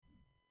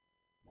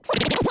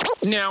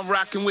Now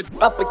rocking with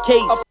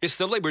uppercase. It's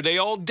the Labor Day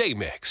All Day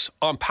Mix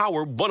on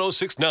Power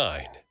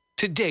 106.9.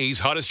 Today's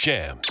hottest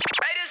jams.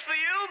 Hey, this for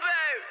you,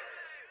 babe.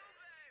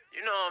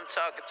 You know who I'm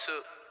talking to.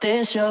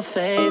 This your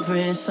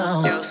favorite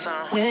song. Your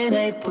song. When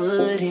they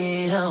put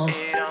it on.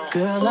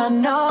 Girl, I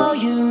know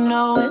you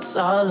know it's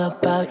all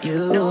about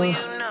you. No, you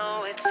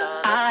know it's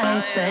all I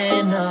ain't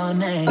saying no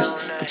names,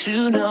 but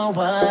you know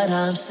what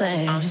I'm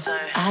saying.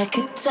 I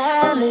could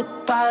tell it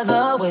by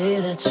the way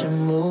that you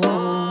move.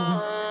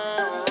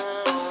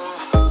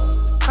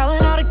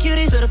 Calling all the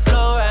cuties to the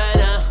floor right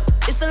now.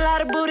 It's a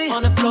lot of booty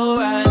on the floor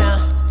right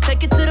now.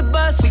 Take it to the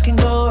bus, we can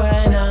go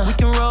right now. We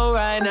can roll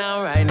right now,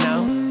 right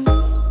now.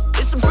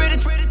 There's some pretty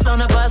on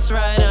the bus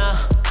right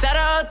now. At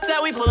a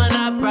hotel, we pulling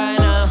up right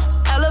now.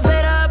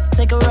 Elevator up,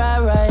 take a ride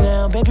right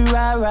now. Baby,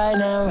 ride right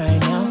now, right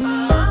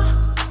now.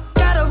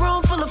 Got a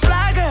room full of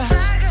fly girls.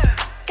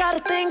 Got a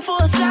thing for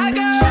a shy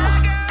girl.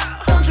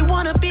 Don't you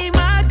wanna be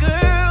my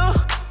girl?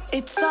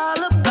 It's all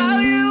about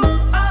you.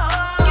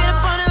 Get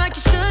up on it like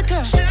you should,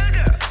 girl.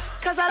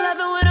 Cause I love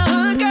it when a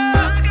hood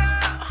girl.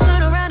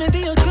 Turn around and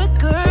be a good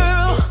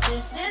girl.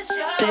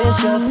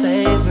 This your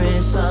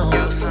favorite song.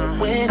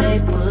 When they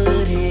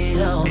put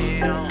it on.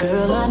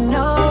 Girl, I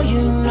know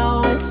you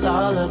know it's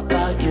all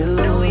about you.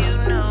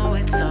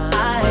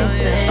 I ain't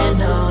saying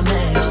no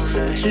names,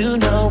 but you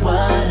know what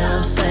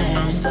I'm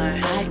saying.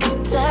 I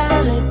can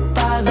tell it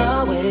by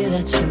the way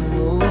that you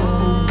move.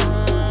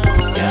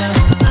 Yeah.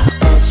 I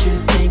bet you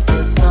think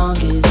this song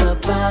is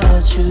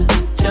about you,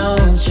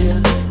 don't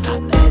you? I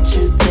bet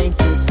you think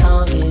this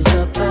song is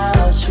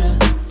about you.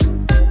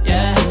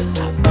 Yeah.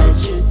 I bet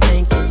you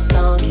think this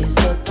song is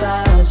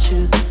about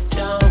you,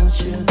 don't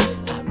you?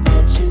 I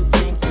bet you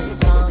think this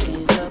song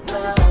is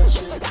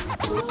about you.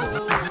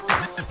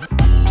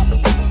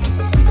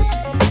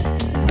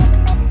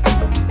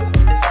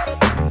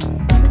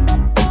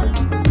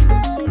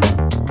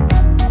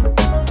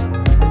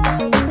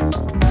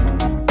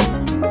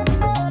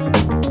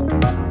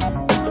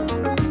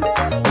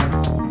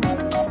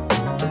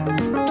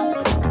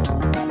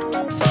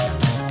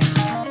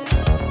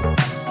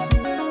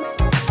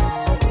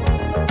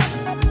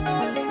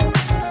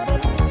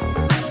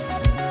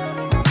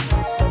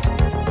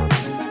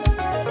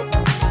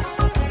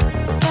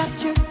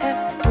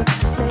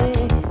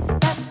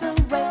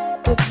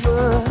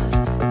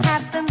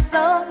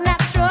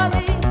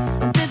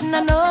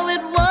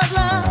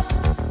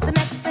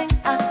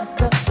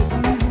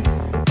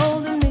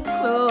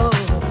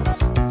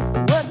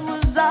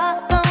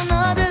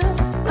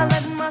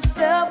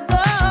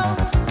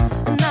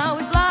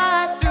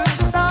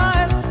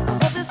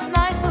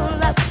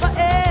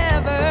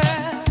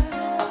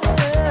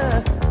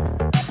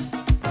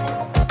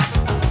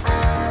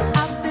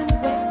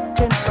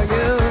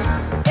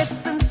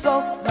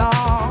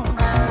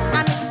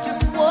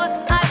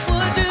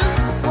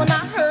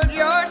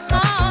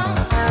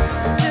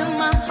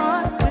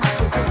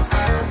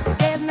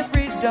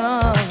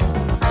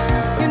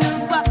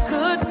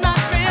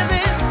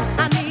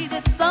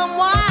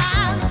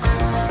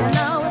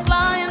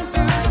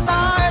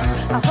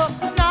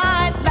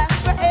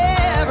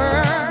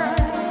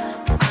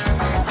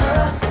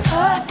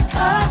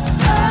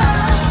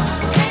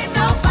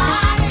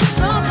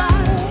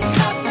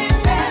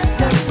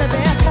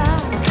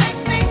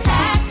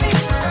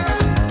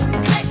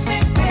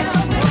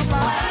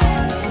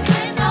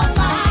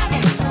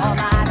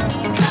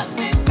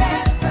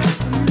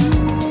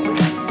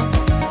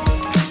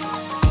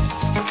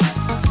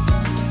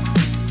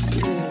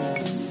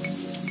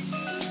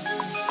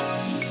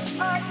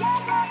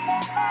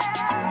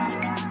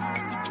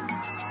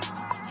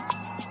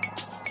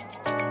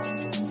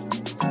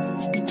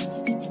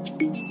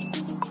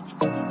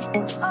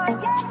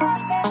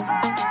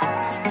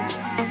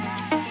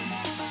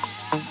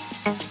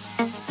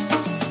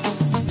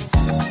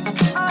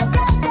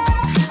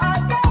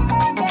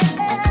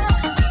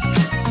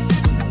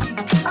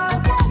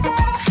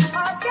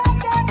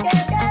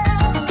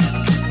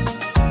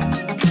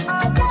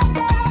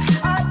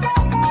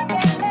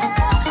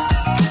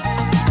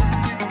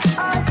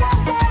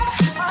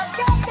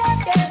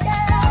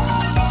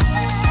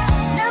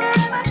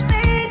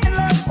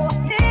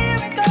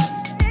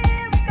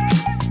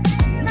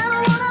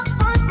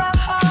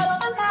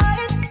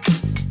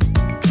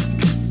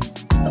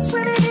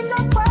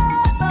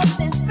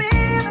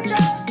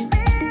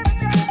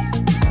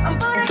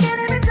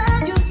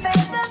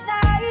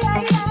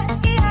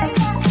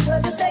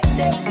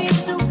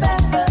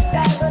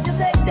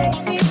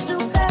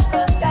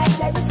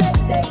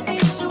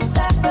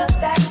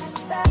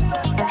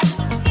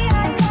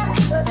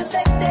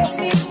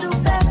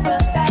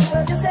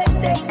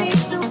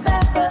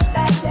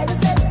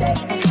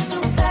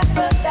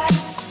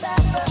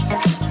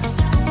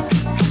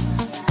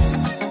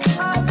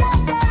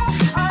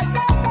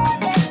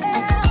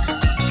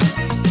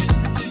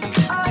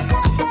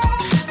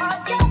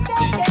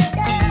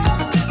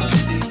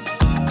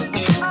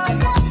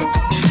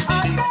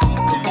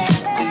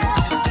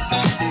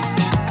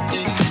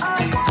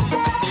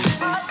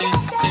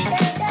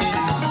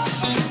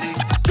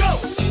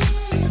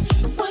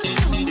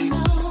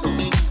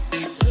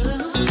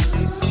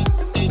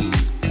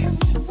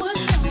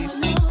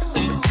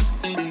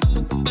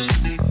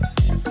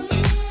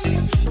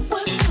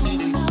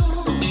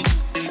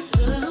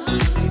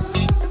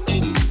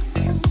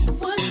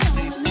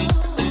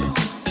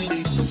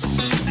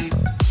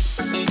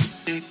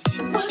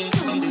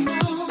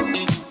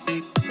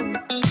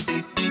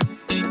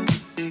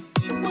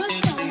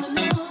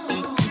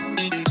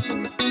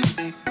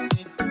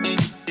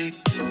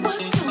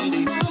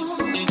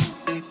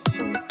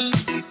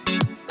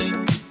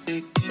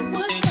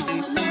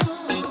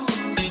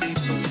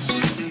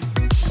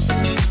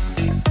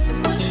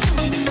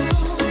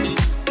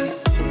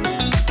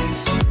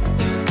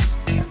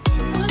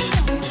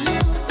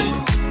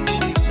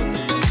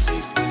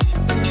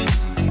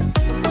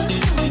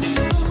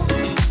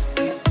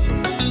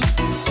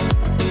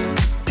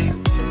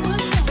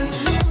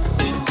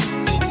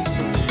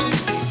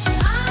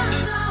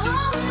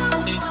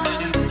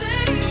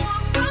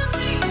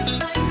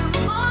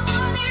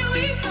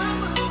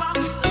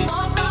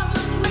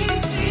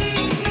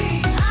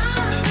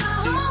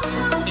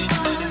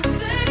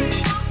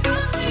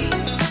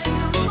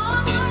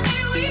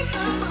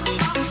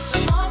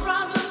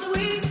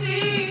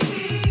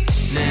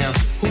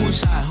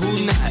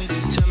 not?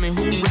 Tell me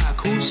who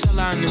rock, who sell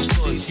out in the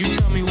stores. You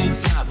tell me who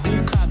flop,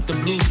 who cop the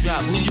blue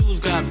drop, who jewels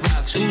got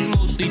rocks, who's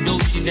mostly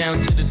Dolce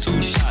down to the two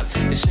tops.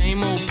 The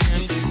same old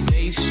pimp,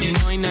 base, you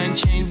know ain't nothing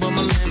changed but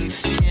my limb.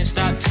 Can't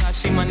stop till I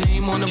see my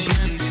name on the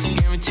blimp.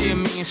 Guarantee a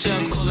million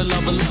sales, call it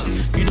love or luck.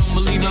 You don't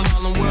believe in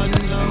Harlem World,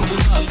 nigga,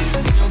 humble up.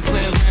 We don't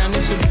play around,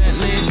 it's a bet,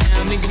 lay it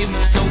down. Nigga, you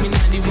know me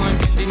 91,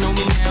 bet they know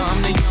me now.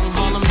 I'm the young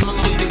Harlem, I'm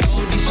with the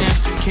Goldie sound.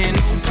 Can't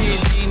no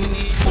PD,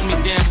 need pull me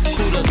down,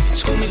 cooler,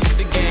 school me to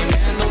the game.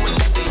 Now I know my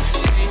duty.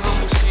 Stay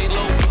humble, stay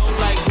low, blow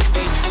like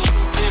Rudy.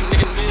 Shoot them,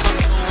 nigga, man, I'm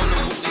on the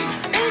booty.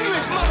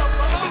 English,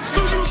 motherfucker,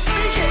 do you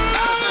speak it?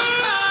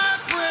 I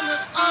really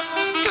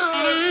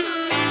understood.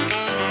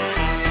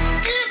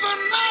 Even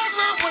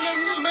nicer when it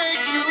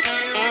made you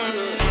feel.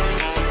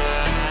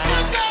 You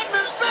got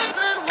me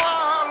feeling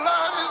while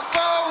love is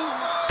so.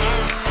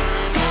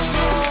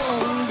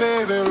 Oh,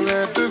 baby,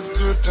 let the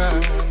good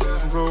time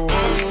roll.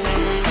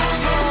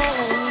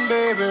 Oh,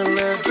 baby,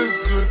 let the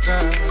good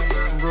time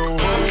roll.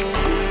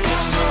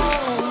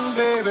 Oh,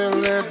 baby,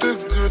 let the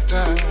good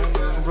time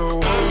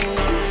roll. Oh,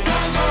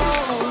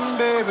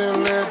 baby,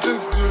 let the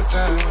good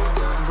time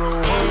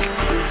roll.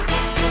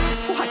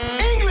 What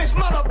English,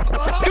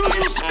 motherfucker? Do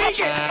you speak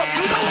it?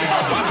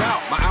 Watch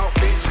out, my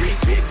outfit's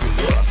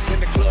ridiculous. In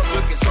the club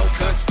looking so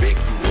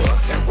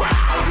conspicuous. And wow,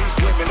 these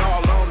women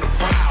all on the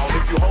prowl.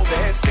 If you hold the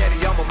head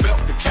steady, I'ma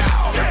milk the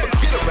cow.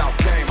 Forget about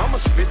game, I'ma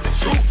spit the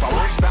truth. I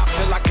won't stop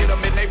till I get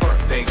them in their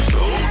birthday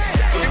suits.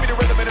 So give me the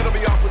rhythm and it'll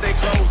be off with their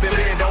clothes. Then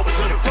bend over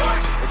to the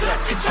front and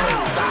touch your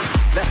toes. I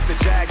left the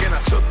jag and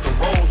I took the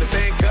rolls. If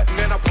they ain't cutting,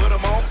 then I put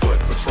them on foot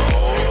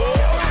patrol.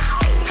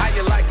 How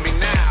you like me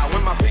now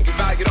when my pink is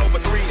valued over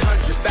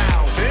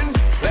 300,000?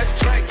 Let's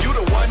drink, you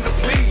the one to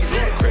please.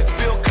 Chris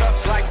fill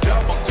cups like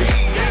double D.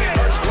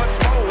 First, what's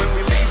more when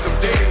we leave them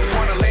dead? We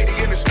want a lady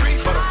in the street,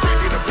 but a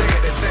freak in the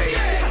bed that say,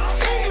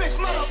 English,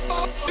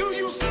 motherfucker, do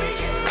you speak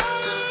it?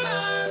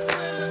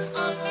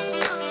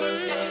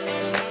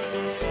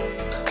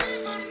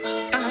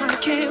 I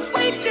can't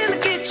wait till I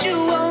get you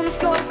on the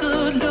floor,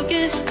 good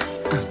looking.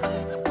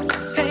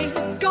 Hey,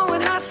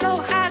 going hot,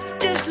 so hot,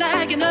 just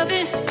like an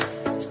oven.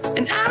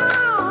 And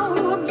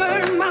I'll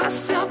burn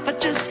myself, I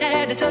just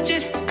had to touch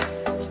it.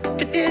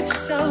 But it's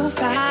so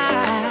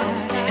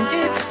fine, and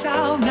it's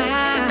all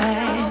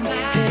mine.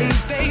 Hey,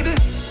 baby,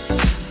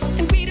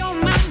 and we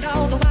don't mind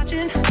all the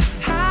watching.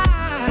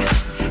 Hi,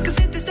 'cause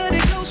if this dirty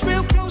close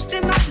real close, they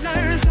might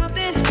learn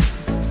something.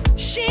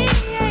 She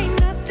ain't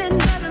nothing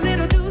but a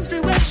little doozy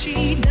when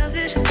she does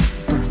it.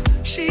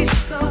 She's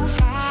so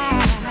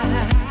fine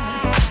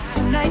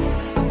tonight.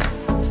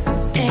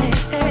 And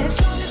as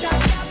long as I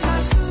got my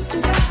suit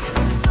and tie,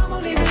 I'm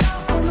gonna leave it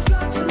out on the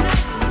floor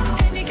tonight.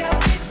 And you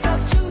got fixed up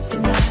to the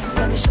nines.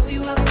 Let me show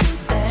you how to do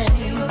that.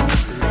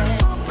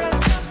 All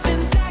dressed up in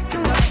black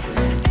and white,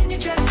 and you're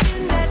dressed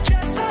in that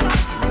dress I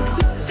like.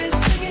 Love is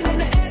swinging in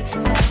the air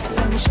tonight.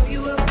 Let me show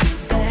you how to do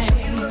that.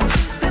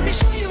 Let me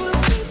show you how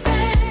to do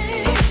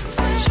things.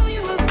 Show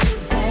you how to do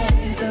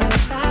things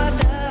about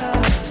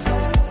love.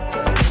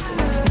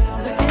 Now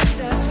we're in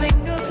the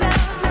swing of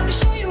love. Let me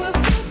show you a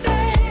few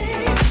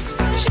things.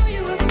 Show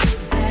you a few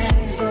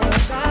things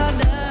about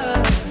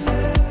love.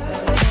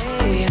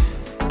 Hey.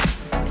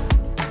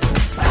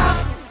 Stop.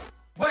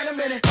 Wait a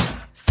minute.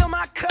 Fill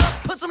my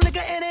cup, put some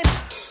nigga in it.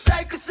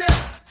 Take a sip,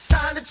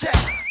 sign the check.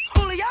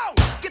 Julio,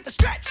 get the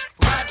stretch.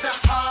 Right to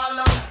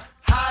Harlem,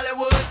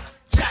 Hollywood,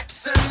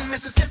 Jackson,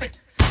 Mississippi.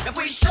 If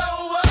we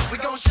show up, we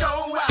gon'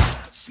 show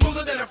out.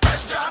 Smoother than a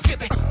fresh drop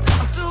skipping.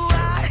 I'm too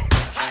hot.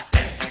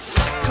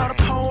 Call the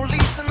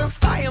police and the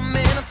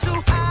fireman. I'm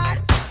too hot.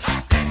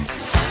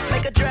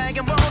 Make a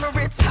dragon wanna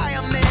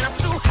retire, man. I'm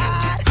too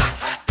hot.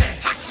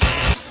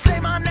 Say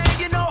my name,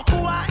 you know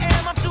who I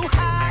am. I'm too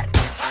hot.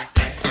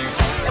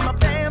 And my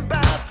band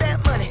bout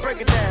that money.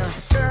 Break it down.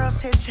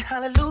 Girls hit you,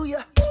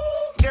 hallelujah.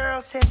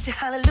 Girls hit you,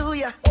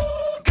 hallelujah.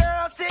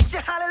 Girls hit you,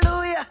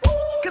 hallelujah.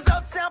 'Cause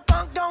Uptown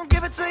Funk don't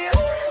give it to you.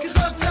 'Cause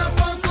Uptown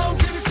Funk don't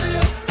give it to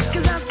you.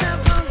 'Cause Uptown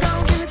Funk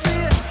don't give it to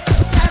you.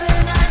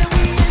 Saturday night and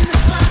we in the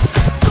spot.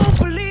 Don't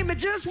believe me,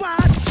 just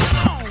watch.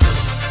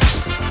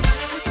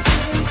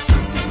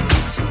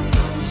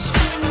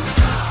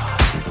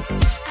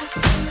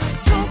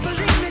 Don't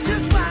believe me,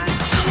 just watch.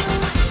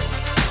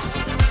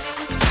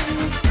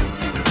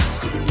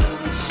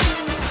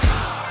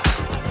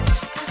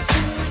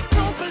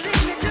 Don't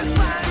believe me, just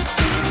watch.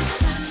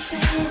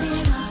 Set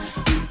it off,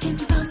 you can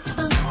bump,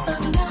 bump,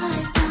 bump,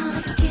 right.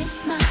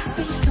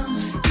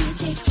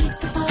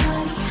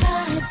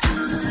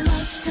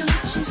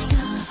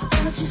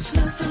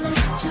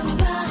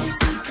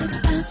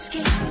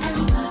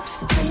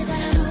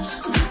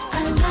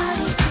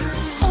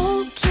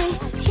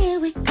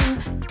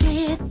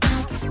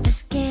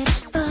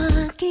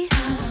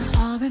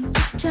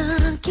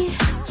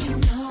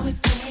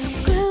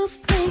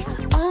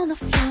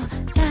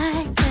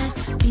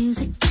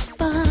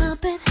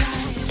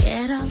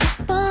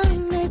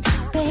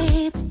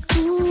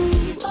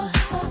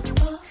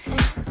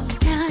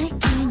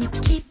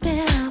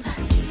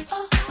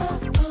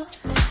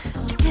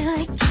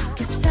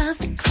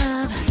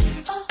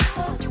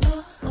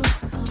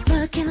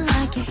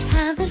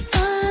 having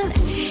fun.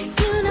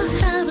 You know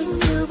how we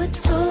do it,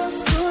 so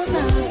school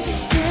love.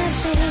 Yeah,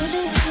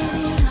 baby.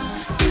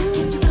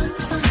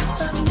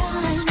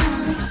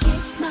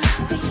 Get my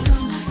feet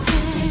on my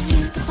feet.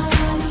 Get the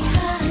party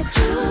high.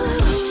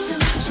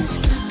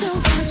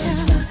 Don't just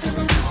for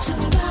this to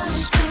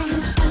rush.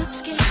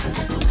 Asking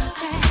and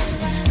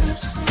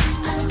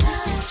I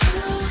like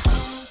you.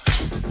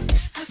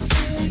 I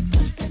feel like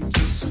nothing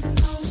just some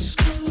old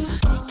school.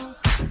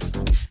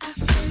 I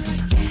feel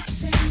like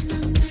dancing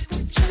on the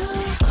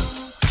control.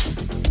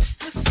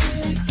 I feel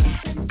like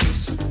nothing just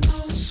some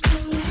old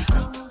school.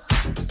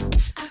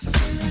 I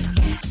feel like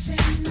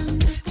dancing on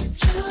the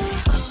control.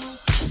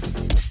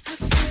 I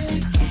feel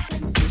like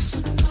nothing just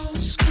some old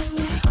school.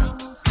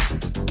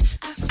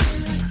 I feel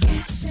like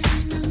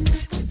dancing on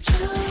the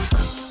control.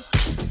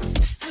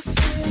 I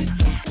feel like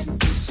nothing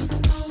just some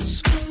old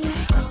school.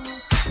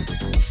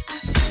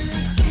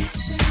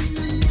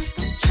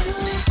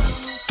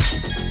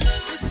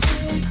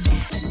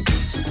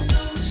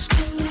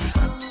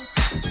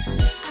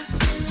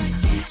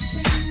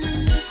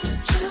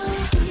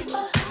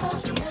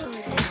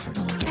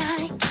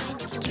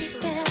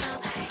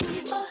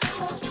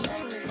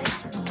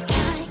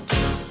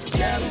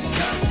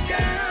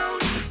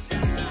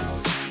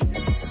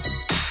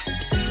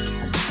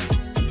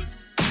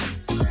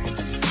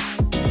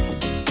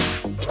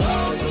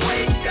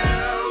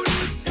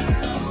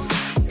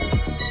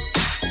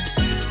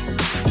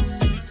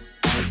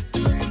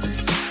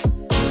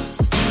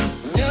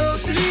 No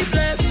sleep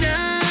last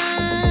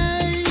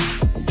night.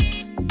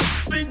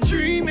 Been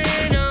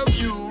dreaming of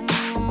you,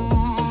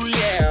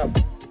 yeah.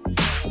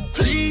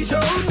 Please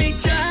hold me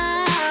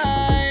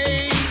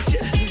tight,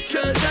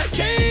 'cause I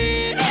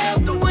can't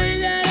help the way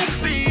that I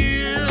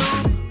feel.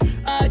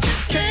 I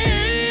just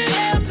can't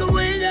help the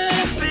way that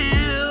I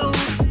feel.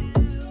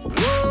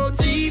 Oh,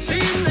 deep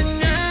in the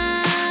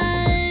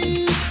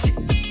night,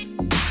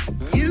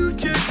 you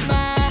took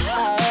my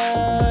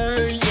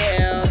heart,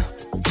 yeah.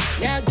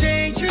 Now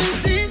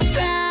dangerous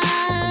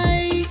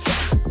inside,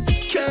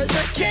 'cause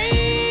I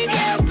can't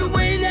help the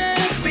way that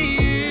I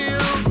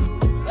feel.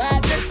 I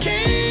just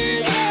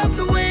can't help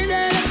the way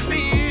that I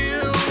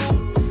feel.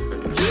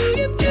 Do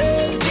you do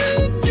do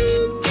do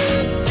do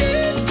do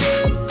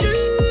do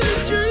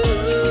do?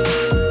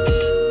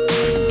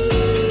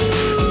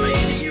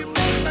 Baby, you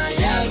make my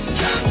love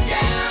come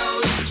down,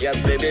 yeah,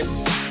 baby.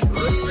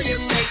 Ooh, you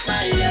make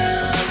my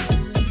love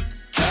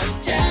come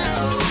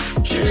down,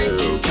 true,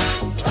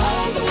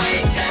 all the way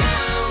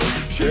down.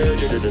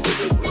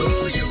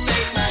 Ooh, you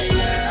make my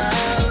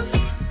love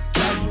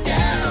come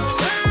down,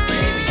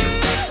 baby. You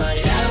make my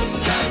love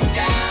come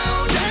down,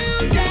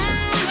 down,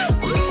 down.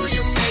 Ooh,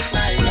 you make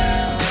my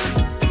love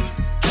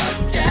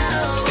come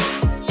down,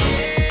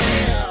 yeah.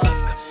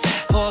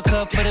 Pour a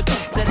cup for the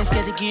bitch that ain't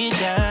scared to get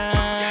down.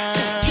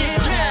 Get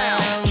down,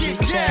 get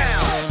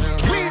down.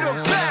 We the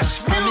best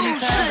How many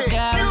times I music,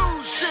 gotta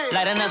music.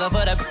 light another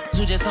for the bitch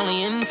who just only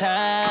in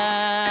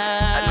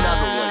time?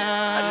 Another one,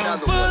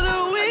 another For one. the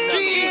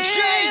weekend. DJ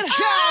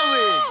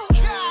Khaled.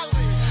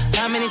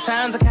 How many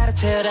times I gotta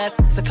tell that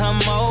to come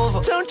over?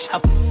 Don't you?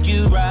 I'll f you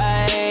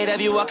right.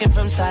 Have you walking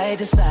from side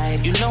to side?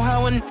 You know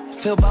how I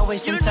feel about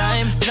wasting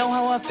time. You know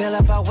how I feel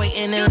about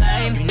waiting in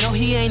line. You know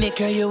he ain't it,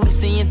 girl. You're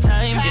wasting your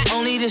time. You're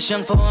only this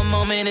young for a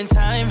moment in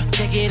time.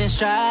 Take it in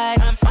stride.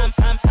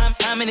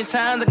 How many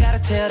times I gotta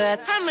tell that?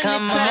 Come on. How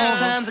many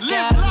times I Live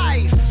gotta?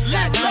 life,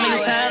 let How many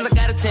life. times I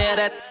gotta tell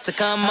that to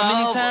come over? How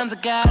many times I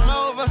gotta?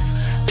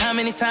 How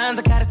many times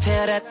I gotta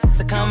tell that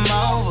to come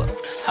over?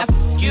 I f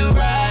you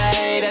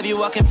right. Have you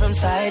walking from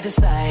side to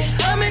side?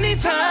 How many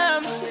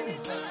times?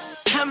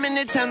 How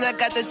many times I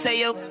got to tell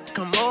you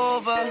come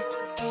over?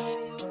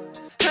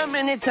 How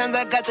many times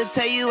I got to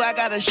tell you I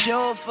got a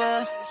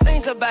chauffeur?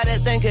 Think about it,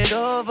 think it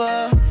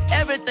over.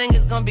 Everything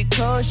is gonna be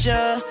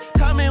kosher.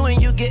 Call me when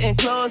you getting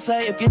closer.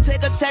 If you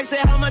take a text,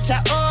 say how much I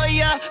owe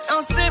ya.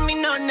 Don't send me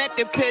no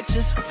naked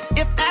pictures.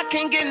 If I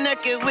can't get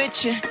naked with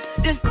you,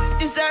 this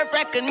deserve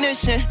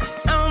recognition.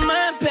 I don't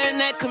mind paying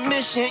that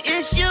commission.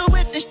 Is you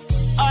with the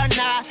or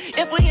not?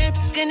 If we ain't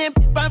fucking in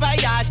bon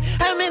voyage.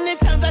 How many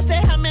times I say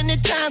how many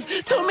times?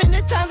 Too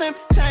many times and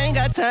I ain't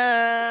got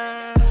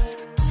time.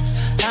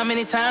 How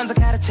many times I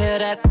gotta tell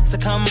that to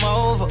come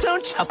over?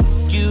 Don't you? I'll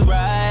f you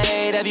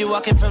right. Have you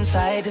walking from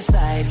side to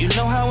side? You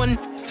know how I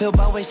feel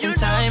about wasting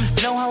time.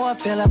 You know how I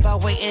feel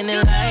about waiting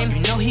in line.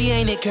 You know he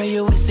ain't it, girl.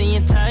 You're wasting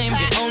your time.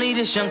 You're only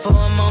this young for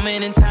a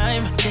moment in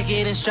time. Take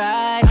it in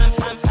stride.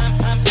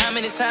 How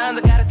many times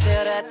I gotta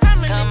tell that?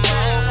 Come on.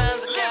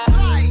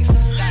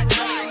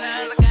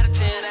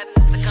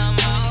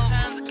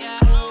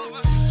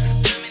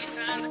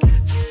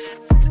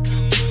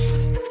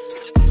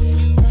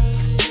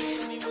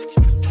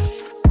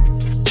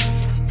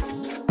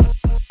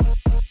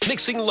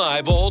 Mixing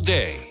live all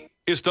day.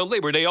 It's the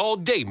Labor Day All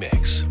Day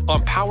Mix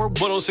on Power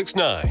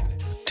 106.9.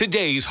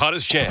 Today's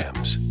hottest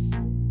jams.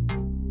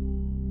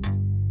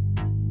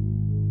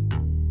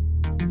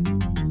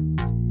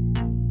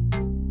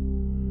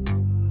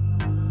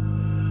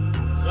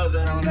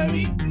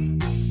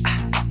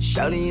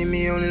 Shawty and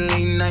me on a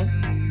late night.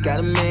 Got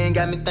a man,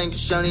 got me thinking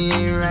shawty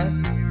ain't right.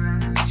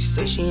 She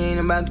say she ain't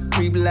about the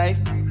creep life,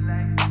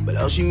 but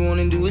all she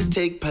wanna do is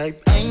take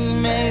pipe. I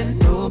ain't mad at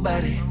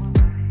nobody,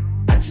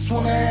 I just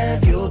wanna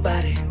have your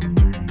body.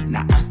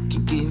 Now I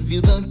can give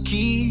you the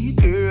key,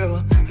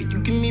 girl, and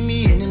you can meet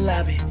me in the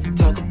lobby.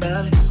 Talk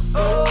about it.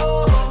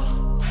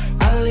 Oh,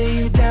 I'll lay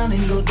you down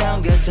and go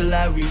down, girl, till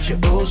I reach your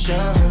ocean.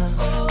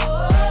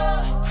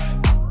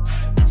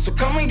 So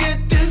come and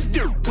get this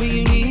dude. When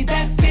you need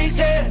that fix,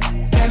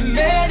 that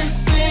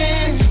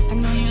medicine. I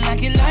know you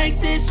like it like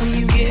this when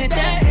you get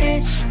that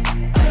itch.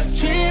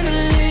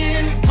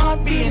 Adrenaline,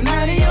 heart beating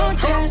out of your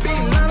chest.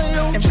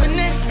 And when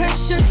that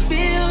pressure's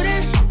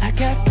building, I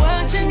got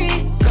what you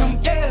need. Come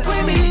get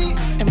with me.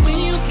 And when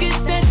you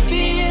get that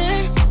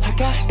feeling, I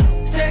got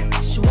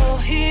sexual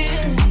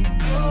healing.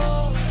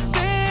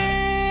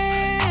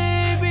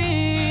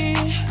 Baby,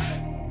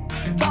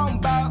 Talking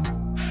about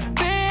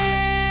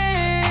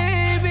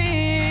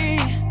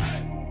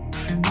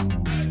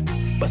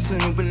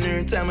bustin' open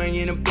every time I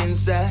get up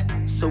inside.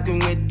 Soaking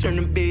wet, turn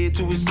the bed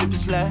to a slip and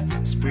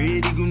slide.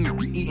 Spread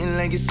eagle, eating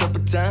like it's supper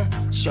time.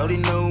 Shawty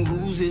know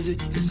whose is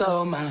it, it's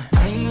all mine.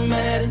 I ain't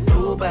mad at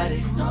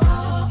nobody,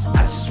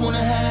 I just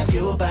wanna have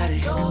your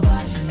body.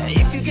 Now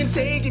if you can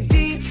take it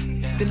deep,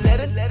 then let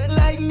it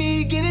like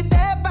me get it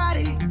that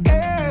body,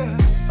 girl.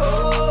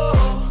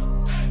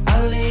 Oh,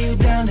 I'll lay you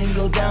down and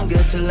go down,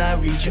 girl, till I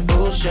reach your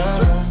ocean.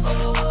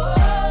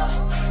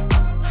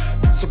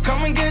 So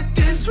come and get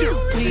this dude.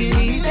 when you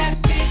need that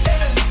fix,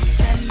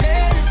 that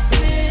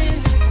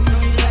medicine. I know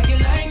you like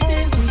it like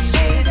this when you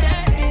get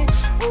that itch.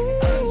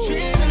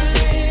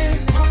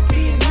 Adrenaline, heart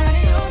beating out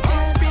of your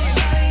chest.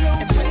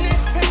 And when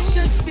that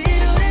pressure's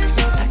building,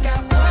 I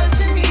got what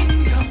you need.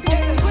 Come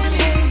get with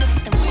me.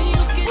 And when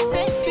you get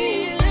that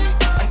feeling,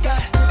 I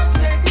got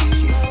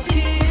sexual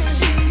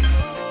healing.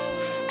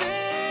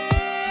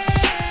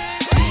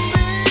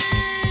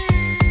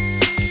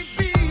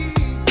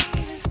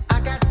 I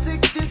got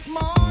sick this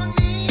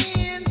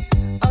morning.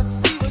 A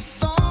sea was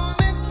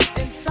storming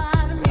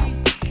inside of me.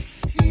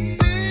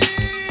 Baby,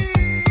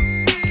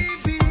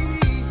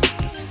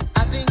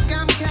 I think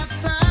I'm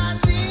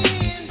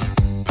capsizing.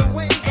 The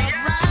waves are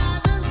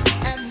rising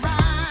and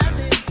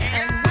rising.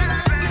 And when I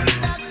get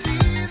that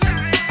feeling,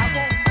 I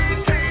want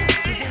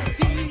sexual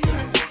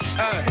healing.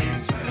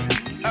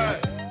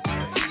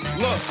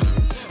 Look,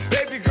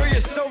 baby girl, you're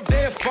so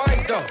damn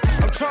fine though.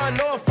 I'm trying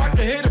to know if I can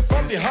hit it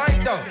from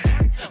behind though.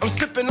 I'm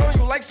sipping on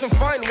you like some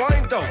fine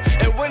wine though.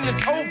 And when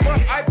it's over,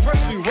 I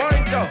press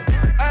rewind though.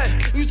 Ay,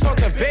 you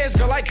talking bands,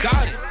 girl, I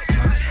got it.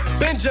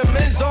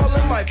 Benjamin's all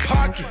in my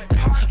pocket.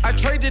 I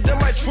traded in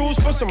my trues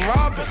for some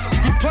robins.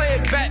 You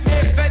playing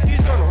Batman,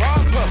 Fetty's gonna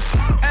rob him.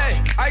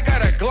 Ay, I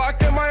got a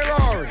Glock in my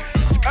Rari.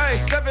 Ay,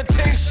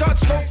 17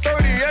 shots, no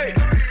 38.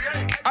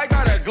 I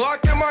got a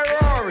Glock in my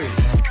Rari.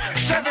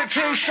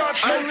 17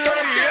 shots, no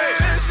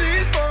 38.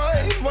 She's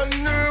fine,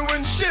 wonder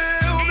when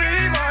she'll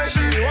be mine.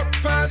 She walk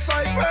past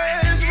like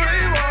praise,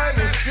 rewind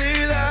to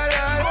see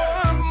that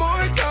one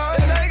more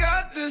time. And I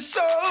got this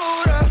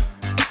soda.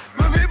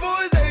 Remy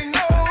boys, they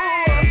know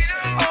us.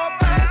 All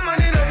fast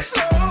money, no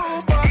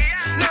slow bucks.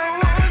 No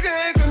one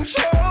can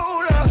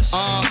control us.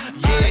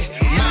 Yeah,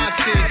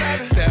 Monty,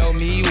 tell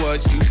me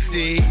what you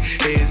see.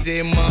 Is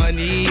it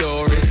money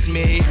or it's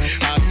me?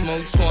 I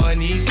smoke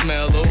 20,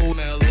 smell old.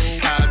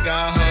 I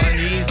got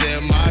honeys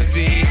in my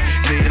V.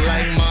 They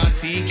like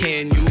Monty,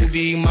 can you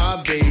be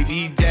my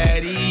baby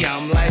daddy?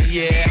 I'm like,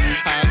 yeah.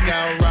 I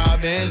got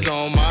robins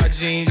on my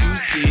jeans. You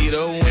see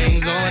the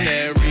wings on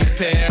every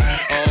pair.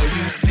 All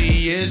you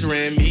see is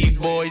Remy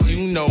boys.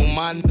 You know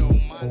my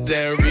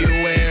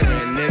everywhere.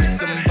 And if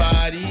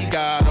somebody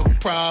got a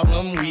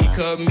problem, we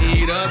could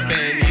meet up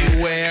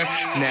anywhere.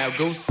 Now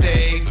go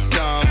say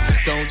some.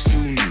 Don't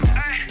you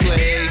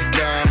play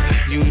dumb?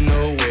 You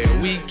know where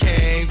we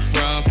came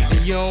from.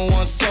 You don't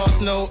want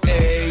sauce, no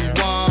A1.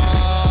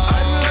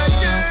 I'm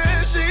like,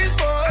 yeah, she's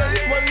fine.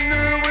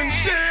 Wonder when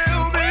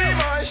she'll be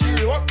mine.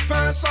 She walk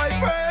past like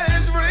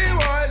praise,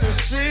 rewind to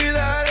see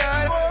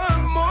that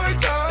one more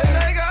time. And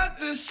I got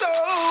this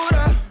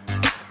soda.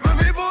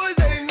 Remy boys,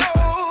 they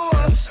know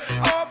us.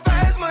 All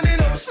fast money,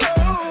 no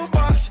slow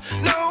bucks.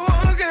 No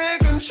one can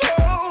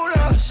control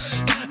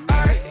us.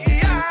 Ay,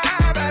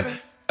 yeah, baby.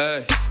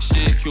 Ay,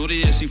 she cutie,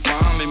 yeah, she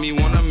fine. Make me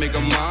wanna make her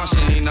mine. She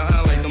ain't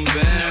nothing like them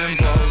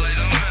bambos.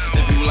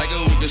 If you like it,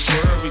 we can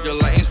swerve. We can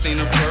light and stain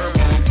the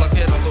purple and pluck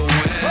it out the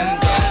window.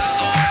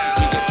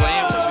 We can play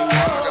it what we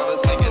want. Got her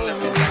singing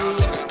every time.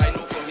 Singing, I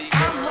know for me,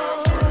 girl.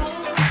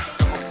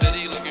 Got my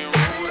city looking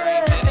real.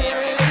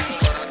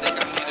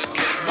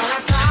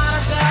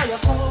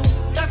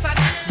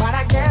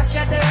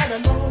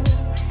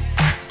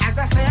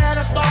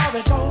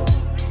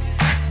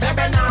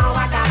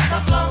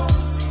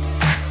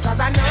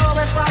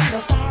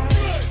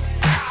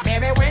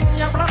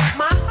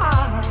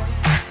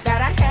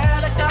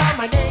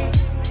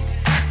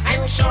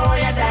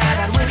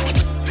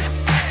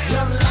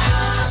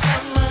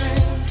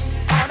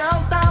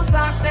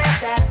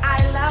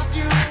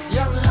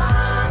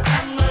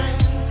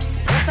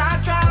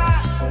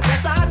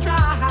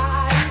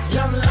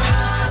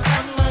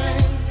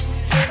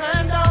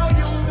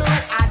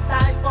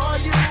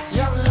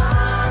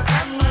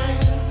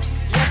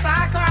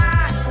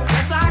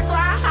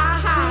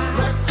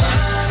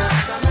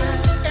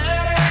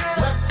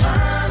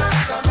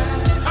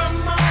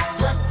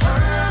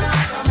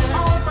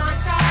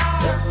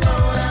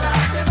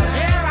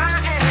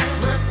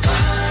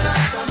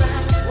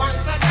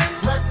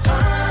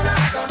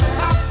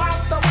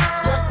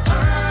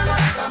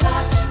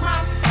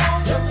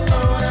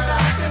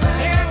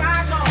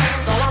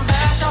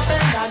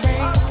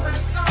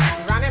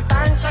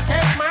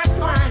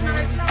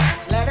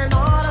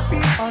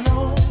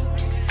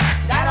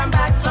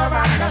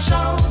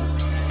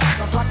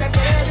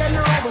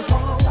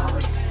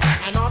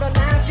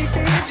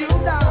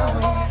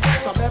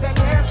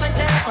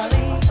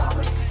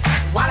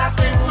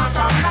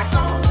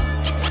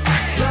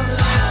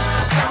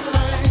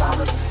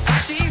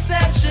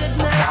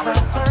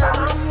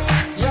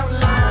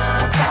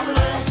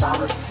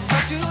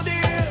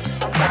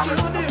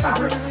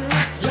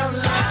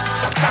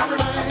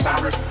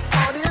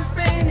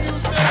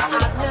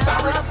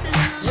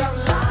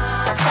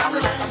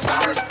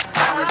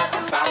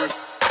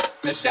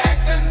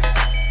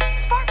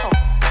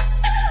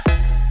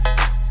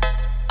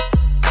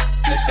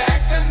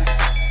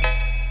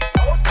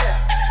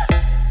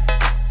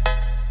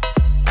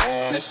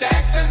 Miss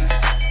Jackson.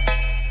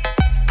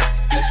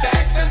 Miss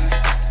Jackson.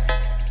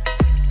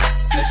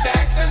 Miss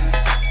Jackson.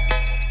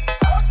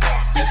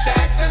 Miss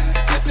Jackson.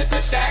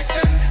 Miss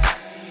Jackson.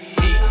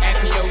 Me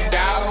and your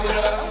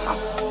daughter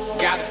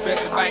got a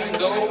special thing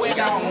going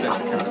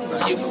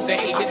on. You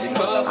say it's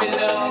puppy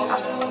love.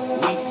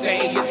 We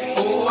say it's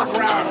full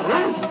grown.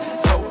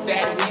 Hope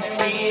that we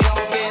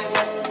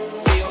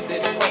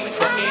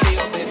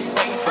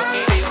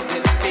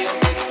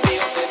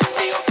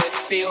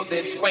feel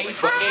this way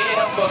forever.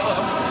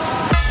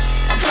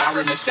 I'm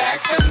sorry, Miss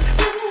Jackson.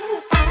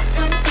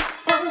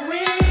 For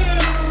real.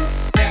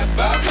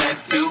 Never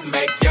meant to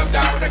make your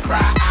daughter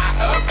cry.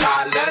 I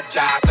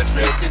apologize a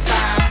trillion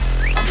times.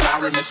 I'm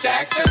sorry, Miss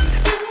Jackson.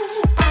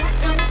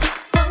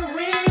 For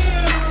real.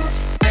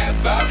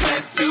 Never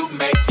meant to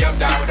make your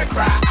daughter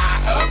cry. I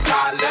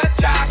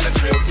apologize a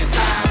trillion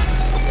times.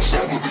 I'm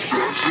sorry, Miss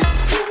Jackson.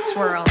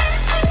 Swirl.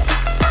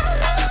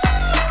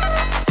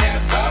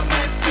 Never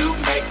meant to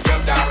make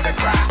your daughter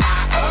cry.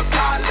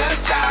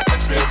 Apologize a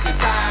trillion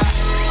times.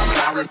 I'm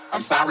sorry,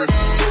 I'm sorry.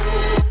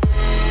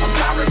 I'm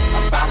sorry,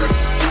 I'm sorry.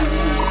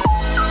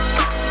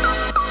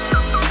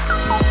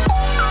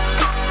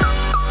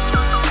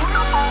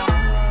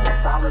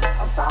 I'm sorry,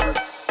 I'm sorry.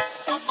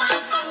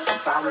 I'm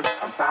sorry,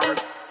 I'm sorry.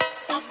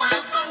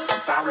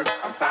 I'm sorry,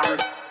 I'm sorry.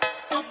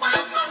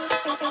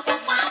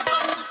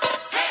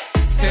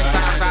 10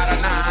 times out of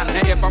 9,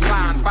 and if I'm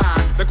lying,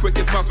 fine. The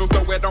quickest muscle,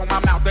 throw it on my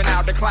mouth and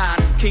I'll decline.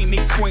 King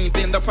meets queen,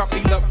 then the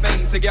puppy love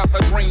thing. Together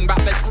dream about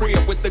that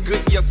crib with the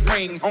Goodyear's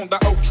ring. On the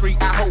oak tree,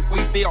 I hope we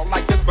feel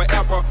like this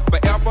forever.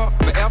 Forever,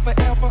 forever,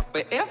 ever,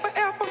 forever,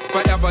 ever.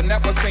 Forever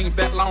never seems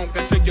that long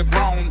until you're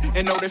grown.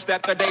 And notice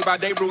that the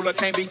day-by-day ruler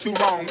can't be too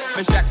wrong.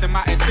 Miss Jackson,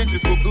 my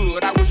intentions were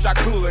good. I wish I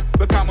could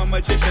become a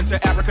magician to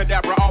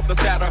abracadabra all the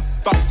sadder.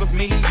 Thoughts of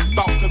me,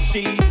 thoughts of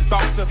she,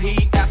 thoughts of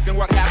he. Asking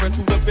what happened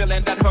to the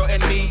feeling that her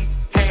and me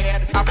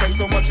had. I pray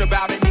so much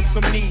about it, need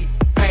some knee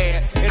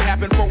pads. It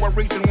happened for a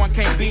reason, one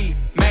can't be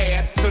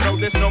mad. So know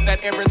this, know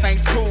that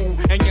everything's cool.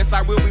 And yes,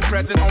 I will be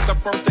present on the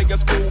first day of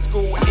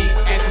school. Me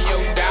and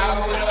your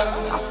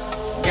daughter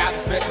got a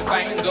special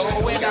thing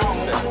going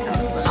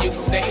on. You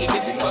say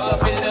it's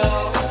puppy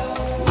love.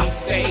 We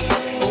say it's